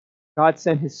God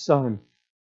sent His Son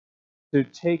to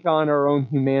take on our own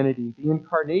humanity. The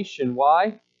incarnation,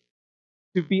 why?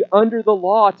 To be under the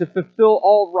law, to fulfill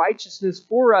all righteousness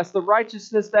for us, the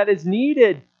righteousness that is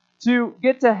needed to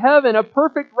get to heaven, a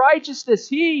perfect righteousness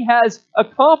He has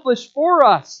accomplished for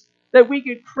us that we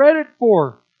get credit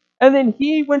for. And then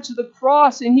He went to the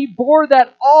cross and He bore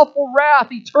that awful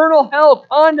wrath, eternal hell,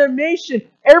 condemnation,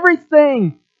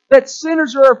 everything that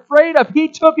sinners are afraid of. He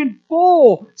took in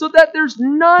full so that there's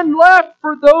none left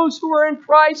for those who are in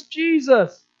Christ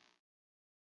Jesus.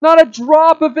 Not a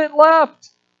drop of it left.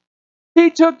 He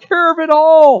took care of it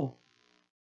all.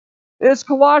 As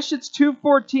Colossians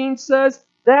 2:14 says,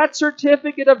 that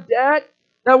certificate of debt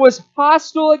that was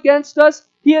hostile against us,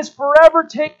 He has forever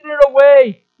taken it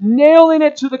away, nailing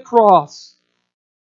it to the cross.